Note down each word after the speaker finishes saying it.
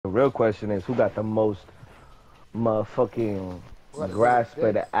real question is, who got the most motherfucking grasp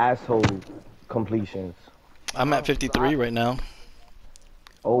of the asshole completions? I'm at 53 right now.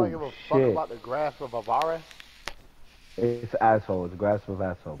 Oh, give a fuck shit. about the grasp of a virus. It's asshole. It's grasp of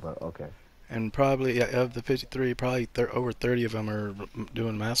asshole, but okay. And probably of the 53, probably over 30 of them are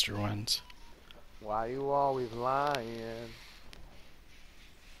doing master ones. Why you always lying?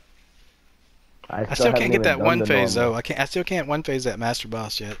 I still can't get that one phase normal. though. I still can't one phase that master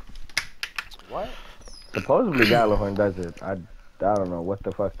boss yet. What? Supposedly Gallahorn does it. I don't know what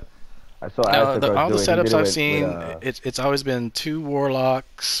the fuck. I saw No, Aztec all the do it. He did setups it I've with, seen, it's always been 2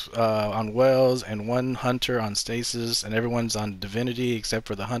 warlocks on Wells and 1 hunter on stasis, and everyone's on divinity except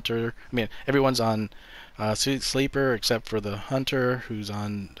for the hunter. I mean, everyone's on sleeper except for the hunter who's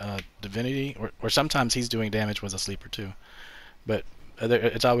on divinity, or sometimes he's doing damage with a sleeper too. But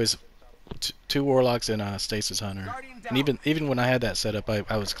it's always 2 warlocks and a stasis hunter. And even when I had that set up,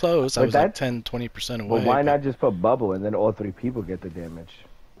 I was close. I was like 10-20% away. But why not just put bubble and then all 3 people get the damage?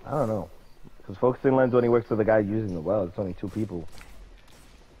 I don't know. Because focusing lens only works for the guy using the well. It's only 2 people.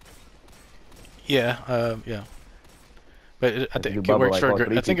 Yeah, yeah. But I think it works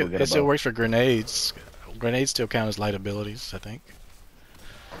for. I think it still works for grenades. Grenades still count as light abilities, I think.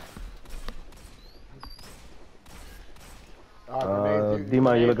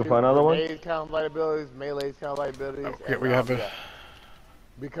 Demon, you looking for another one? Grenades count light abilities. Melees count light abilities. Okay, we have a.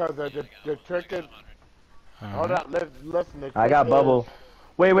 Because the trick is. Hold on, listen. I got bubble.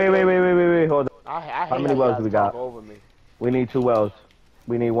 Wait, hold on. How many wells do we got? We need 2 wells.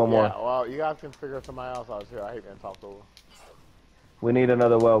 We need 1 more. Well, you guys can figure somebody else out here. I hate being talked over. We need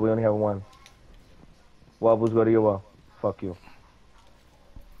another well. We only have 1. Wobbles, go to your well. Fuck you.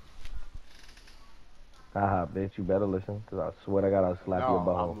 Haha, bitch, you better listen, because I swear to God I'll slap your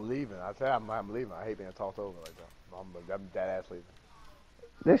butthole. I'm leaving. I tell you, I'm leaving. I hate being talked over like that. I'm dead ass leaving.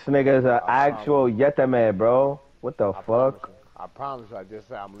 This nigga is an actual Yetame, bro. What the fuck? I promise you, I just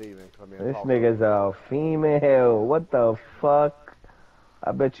said I'm leaving. This nigga's a female. What the fuck?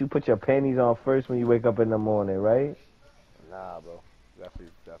 I bet you put your panties on first when you wake up in the morning, right? Nah, bro. Definitely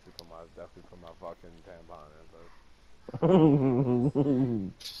put my fucking tampon in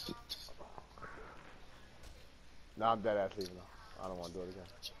first. No, I'm dead ass leaving though. I don't want to do it again.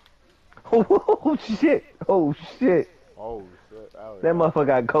 Oh shit! Oh shit! Oh shit! That motherfucker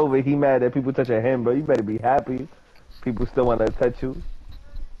got COVID. He mad that people touching him, bro. You better be happy. People still want to touch you.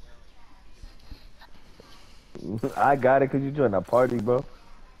 I got it because you joined a party, bro.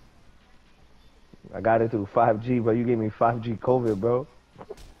 I got it through 5G, bro. You gave me 5G COVID, bro.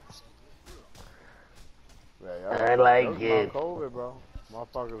 Yeah, I like it. COVID, bro.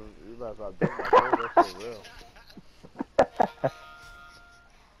 Motherfuckers, you better stop doing my COVID. That shit real.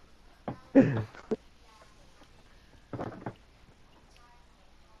 Did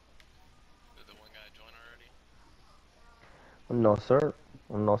the one guy join already? No, sir.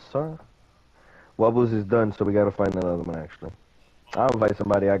 No, sir. Wubbles is done, so we gotta find another one, actually. I'll invite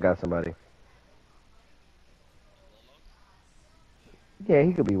somebody. I got somebody. Yeah,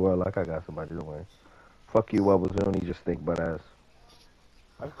 he could be Warlock. I got somebody. Don't worry. Fuck you, Wubbles. We don't need your stink butt ass.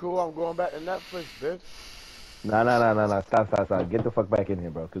 That's cool. I'm going back to Netflix, bitch. Nah. Stop. Get the fuck back in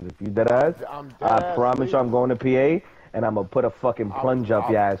here, bro. Because if you dead ass, I promise you I'm going to PA and I'm going to put a fucking plunge up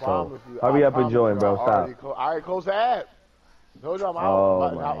your asshole. Hurry up and join, bro. Stop. I already closed the app.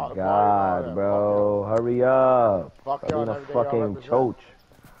 Oh my god, bro. Hurry up. Stop being a fucking choach.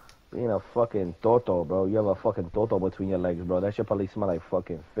 Being a fucking toto, bro. You have a fucking toto between your legs, bro. That shit probably smell like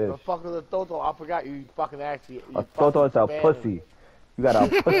fucking fish. The fuck is a toto? I forgot you fucking actually. A toto is a pussy. You got a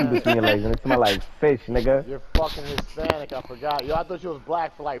pussy between your legs and it smell like fish, nigga. You're fucking Hispanic, I forgot. Yo, I thought you was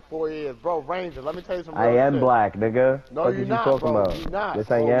black for like 4 years. Bro, Ranger, let me tell you something. I am black, nigga. No, what you're you not, talking bro. about? You're not. Yes,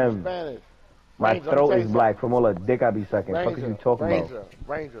 I am. Spanish. My Ranger, throat is black from all the dick I be sucking. Ranger, What the fuck are you talking about?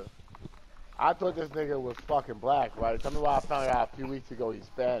 Ranger. I thought this nigga was fucking black, right? Tell me why I found out a few weeks ago he's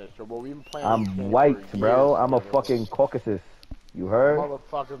Spanish. So, well, we've been playing. I'm white, bro. I'm a fucking Caucasus. You heard?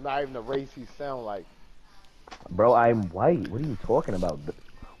 Motherfucker's not even the race he sound like. Bro, I'm white. What are you talking about? What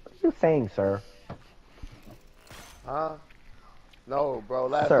are you saying, sir? Huh? No, bro.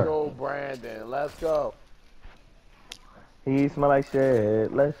 Let's go, Brandon. Let's go. He smell like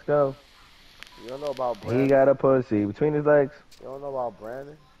shit. Let's go. You don't know about Brandon. He got a pussy between his legs. You don't know about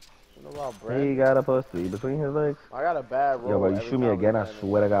Brandon? You know about Brandon? He got a pussy between his legs. I got a bad roll. Yo, bro, you shoot me again, I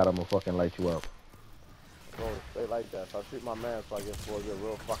swear to God, I'm gonna fucking light you up. Bro, stay like that. So I shoot my man so I get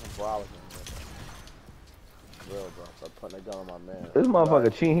real fucking brolic in here. Real, bro. So I'm putting a gun on my man. This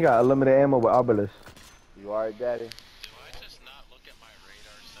motherfucker cheating. He got unlimited ammo with Obelisk. You alright, daddy? Do I just not look at my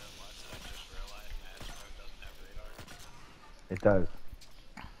radar so much that I just realized Astro doesn't have radar? It does.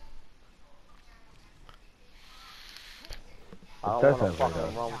 I don't test want has to fucking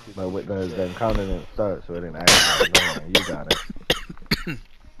radar. run with you. But with the encounter didn't start, so it didn't activate. You got it.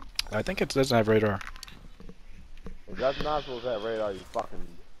 I think it doesn't have radar. It does not supposed to have radar, you fucking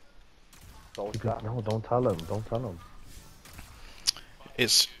soul shot. No, don't tell him. Don't tell him.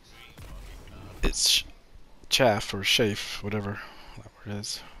 It's chaff or chafe, whatever that word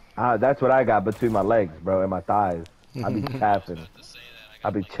is. That's what I got between my legs, bro, and my thighs. I be chaffing. I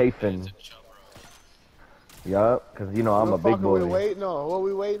be chafing. Yup, cause you know I'm a big boy. What are we waiting on? What are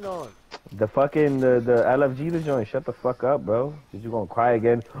we waiting on? The fucking the LFG the joint. Shut the fuck up, bro. Cause you gonna cry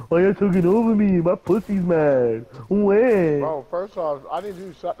again. Oh, you're taking over me. My pussy's mad. When? Bro, first off, I need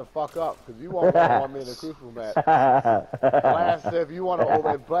you to shut the fuck up, cause you won't want me in the crucible match. Blaster, if you want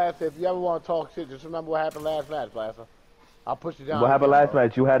to Blaster, if you ever want to talk shit, just remember what happened last match, Blaster. I'll push you down. What happened again, last bro.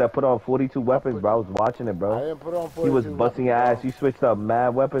 match? You had to put on 42 weapons, bro. I was watching it, bro. I didn't put on 42 He was busting your ass. bro. You switched up mad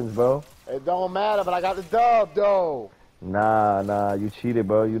weapons, bro. It don't matter, but I got the dub, though. Nah, you cheated,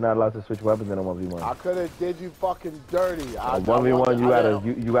 bro. You're not allowed to switch weapons in a 1v1. I could have did you fucking dirty.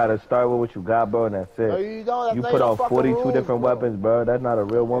 1v1, you gotta start with what you got, bro, and that's it. No, you don't. That's you not put no on 42 rules, different bro. weapons, bro. That's not a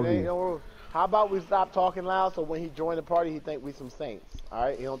real 1v. No, how about we stop talking loud so when he join the party, he think we some saints. All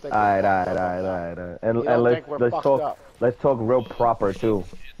right, he don't think. All right. And let's talk real proper too.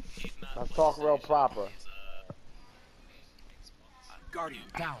 Let's talk real proper. Guardian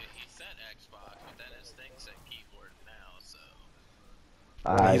down.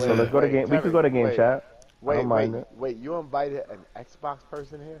 Alright, so let's go to game. We could go to game chat. Wait, you invited an Xbox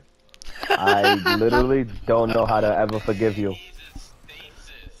person here? I literally don't know how to ever forgive you.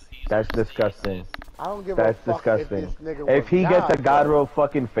 That's disgusting. I don't give That's a fuck disgusting. if this nigga If he gets a God bro. roll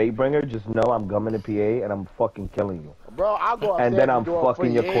fucking Fatebringer, just know I'm gumming the PA and I'm fucking killing you. Bro, I'll go upstairs and then I'm do it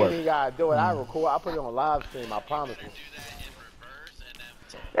fucking your corpse. You gotta do it. I record. I put it on live stream. I promise you.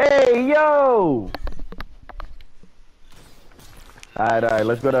 Hey yo! Alright,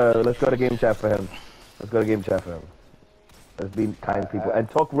 let's go to game chat for him. Let's go to game chat for him. Let's be kind people and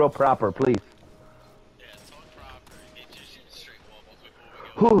talk real proper, please. Yeah, talk proper. Get your shit straight, wubble,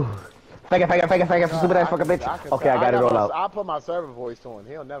 before we go. Faggot, stupid ass fucking bitch. Okay, I got it all out. I'll put my server voice on.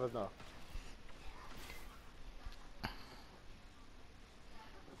 He'll never know.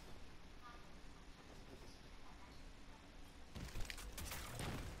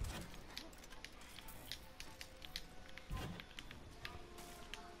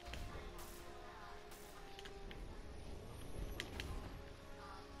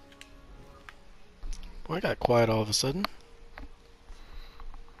 Boy, I got quiet all of a sudden.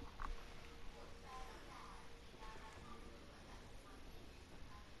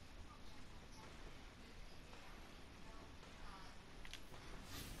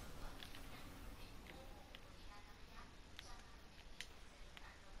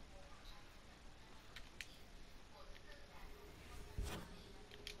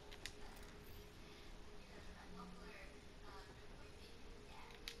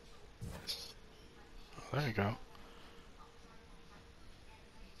 There you go.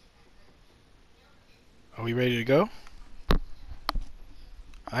 Are we ready to go?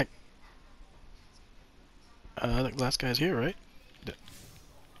 The last guy's here, right?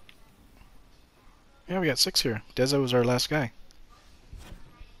 Yeah, we got 6 here. Dezo was our last guy.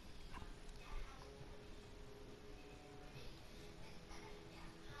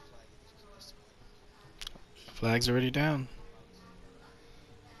 Flag's already down.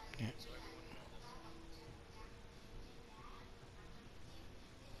 Yeah.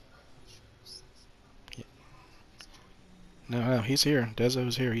 No, he's here.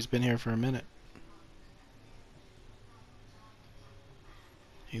 Dezo's here. He's been here for a minute.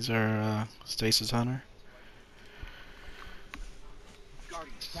 He's our stasis hunter.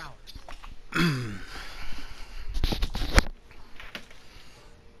 Guardian down.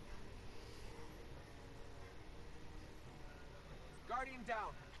 Guardian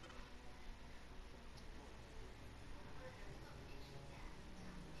down.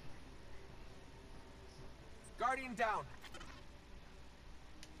 Guardian down.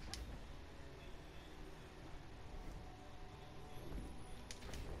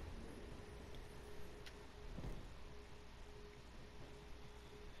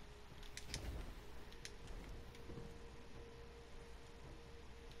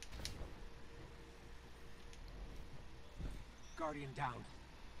 Guardian down.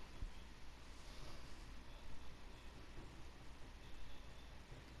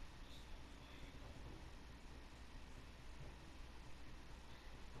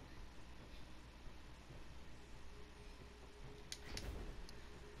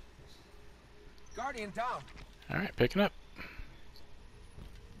 Guardian down. Alright, picking up.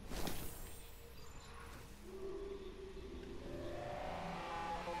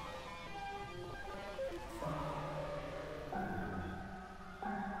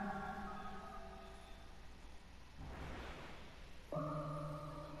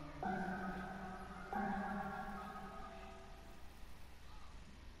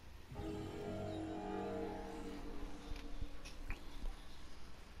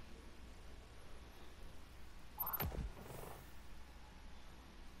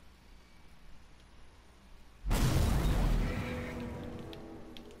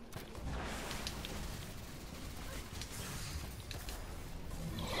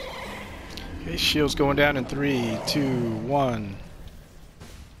 shields going down in 3, 2, 1.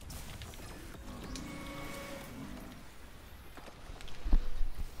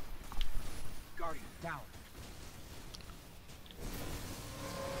 Guardian down.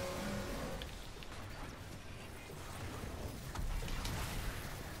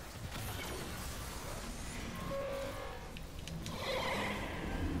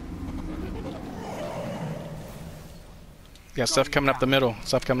 Got stuff coming up the middle.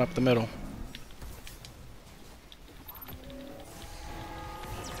 Stuff coming up the middle.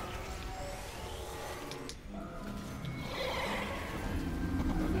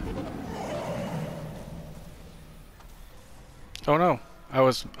 Oh no! I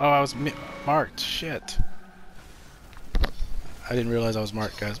was marked. Shit! I didn't realize I was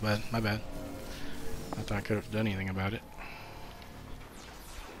marked, guys. Bad. My bad. I thought I could have done anything about it.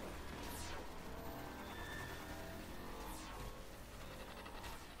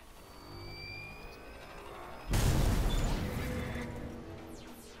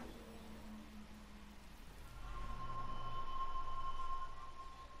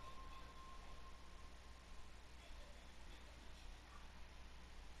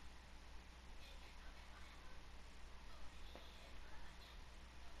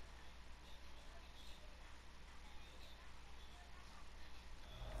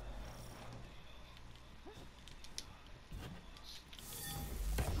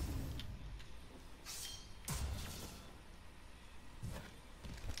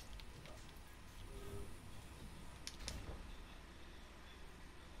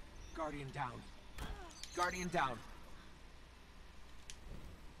 Guardian down. Guardian down.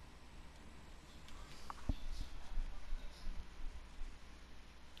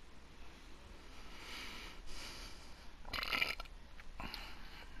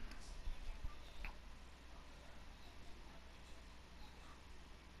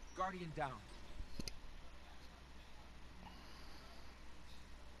 Guardian down.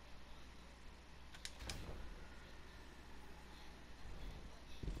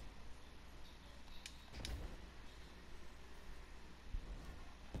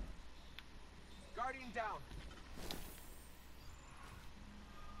 Guardian down.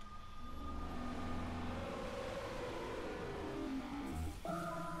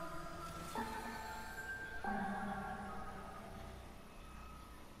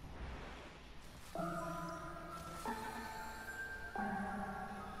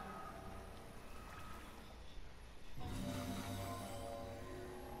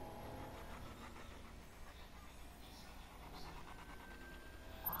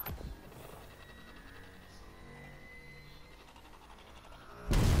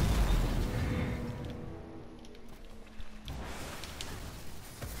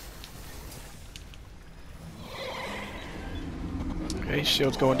 Okay,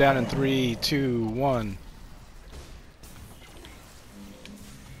 shields going down in 3, 2, 1.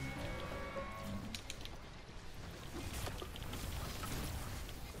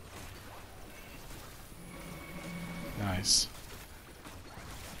 Nice.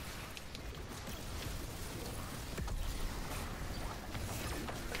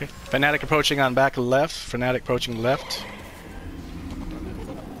 Okay, Fanatic approaching on back left. Fanatic approaching left.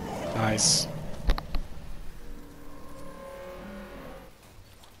 Nice.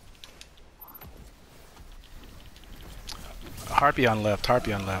 Harpy on left,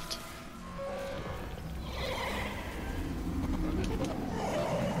 Harpy on left.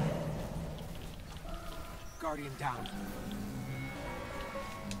 Guardian down.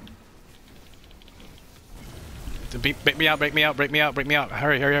 Break me out, break me out, break me out, break me out.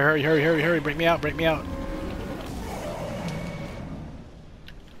 Hurry, hurry, hurry, hurry, hurry, hurry, break me out, break me out.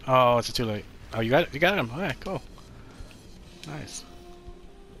 Oh, it's too late. Oh, you got it? You got him. Alright, cool. Nice.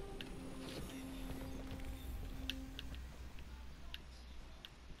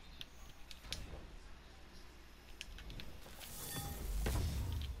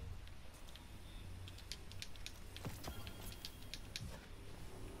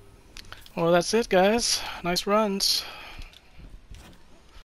 Well, that's it, guys. Nice runs.